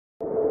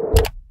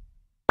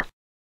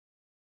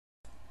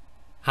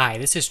Hi,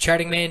 this is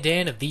Charting Man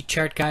Dan of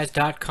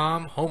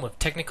thechartguys.com, home of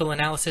technical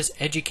analysis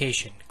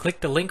education. Click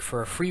the link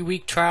for a free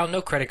week trial,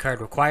 no credit card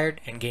required,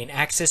 and gain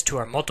access to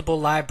our multiple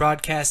live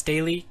broadcasts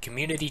daily,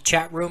 community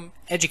chat room,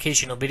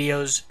 educational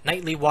videos,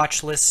 nightly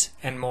watch lists,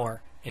 and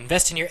more.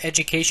 Invest in your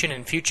education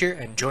and future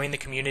and join the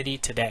community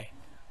today.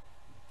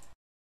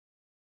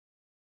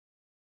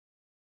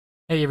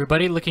 Hey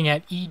everybody, looking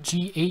at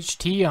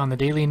EGHT on the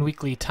daily and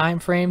weekly time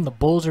frame. The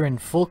bulls are in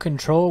full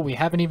control. We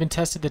haven't even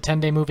tested the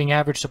 10-day moving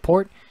average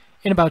support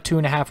in about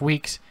 2.5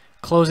 weeks.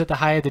 Close at the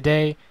high of the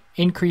day,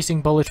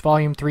 increasing bullish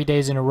volume 3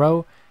 days in a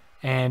row,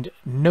 and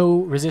no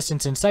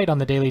resistance in sight on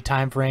the daily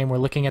time frame. We're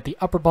looking at the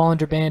upper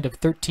Bollinger Band of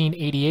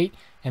 1388,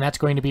 and that's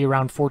going to be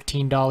around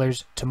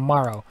 $14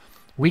 tomorrow.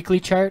 Weekly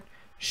chart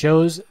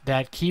shows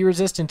that key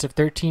resistance of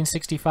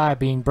 1365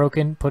 being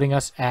broken, putting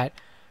us at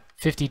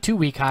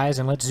 52-week highs,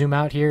 and let's zoom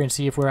out here and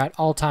see if we're at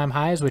all-time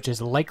highs, which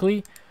is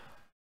likely.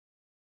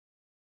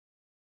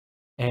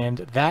 And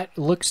that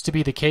looks to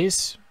be the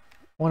case.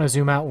 I want to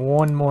zoom out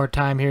one more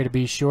time here to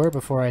be sure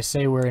before I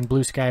say we're in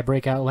blue sky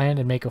breakout land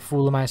and make a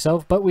fool of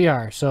myself, but we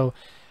are. So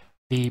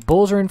the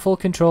bulls are in full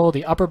control.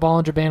 The upper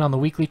Bollinger Band on the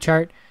weekly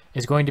chart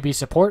is going to be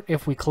support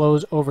if we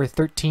close over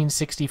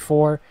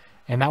 1364,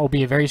 and that will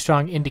be a very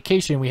strong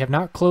indication. We have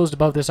not closed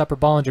above this upper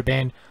Bollinger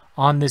Band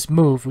on this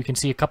move. We can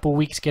see a couple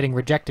weeks getting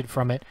rejected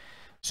from it.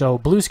 So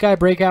blue sky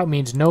breakout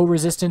means no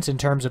resistance in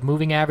terms of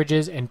moving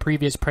averages and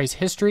previous price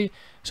history.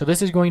 So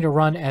this is going to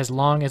run as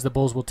long as the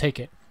bulls will take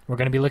it. We're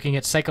going to be looking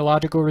at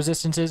psychological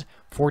resistances,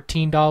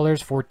 $14,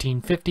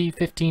 $14.50,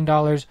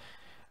 $15.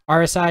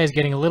 RSI is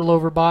getting a little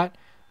overbought,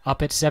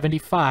 up at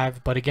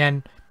 75, but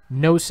again,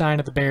 no sign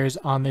of the bears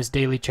on this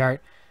daily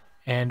chart.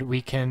 And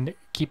we can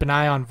keep an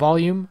eye on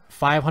volume,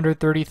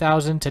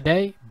 530,000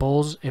 today.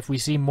 Bulls, if we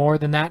see more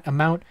than that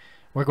amount,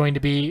 we're going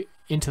to be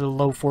into the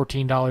low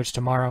 $14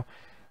 tomorrow.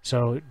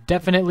 So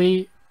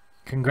definitely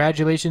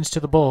congratulations to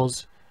the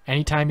bulls.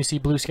 Anytime you see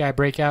blue sky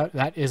breakout,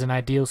 that is an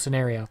ideal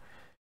scenario.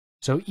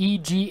 So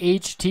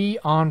EGHT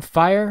on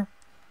fire,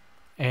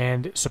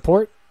 and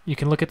support, you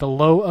can look at the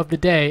low of the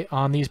day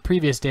on these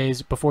previous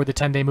days before the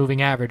 10-day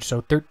moving average. So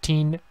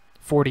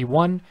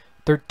 1341,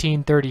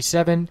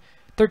 1337,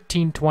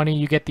 1320,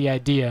 you get the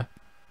idea.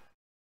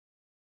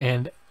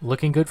 And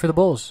looking good for the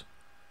bulls.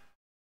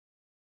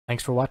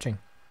 Thanks for watching.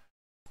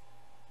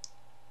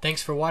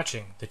 Thanks for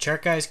watching. The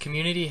Chart Guys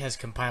community has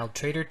compiled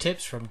trader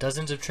tips from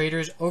dozens of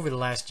traders over the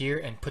last year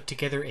and put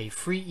together a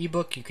free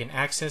ebook you can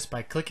access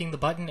by clicking the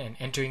button and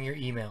entering your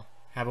email.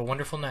 Have a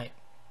wonderful night.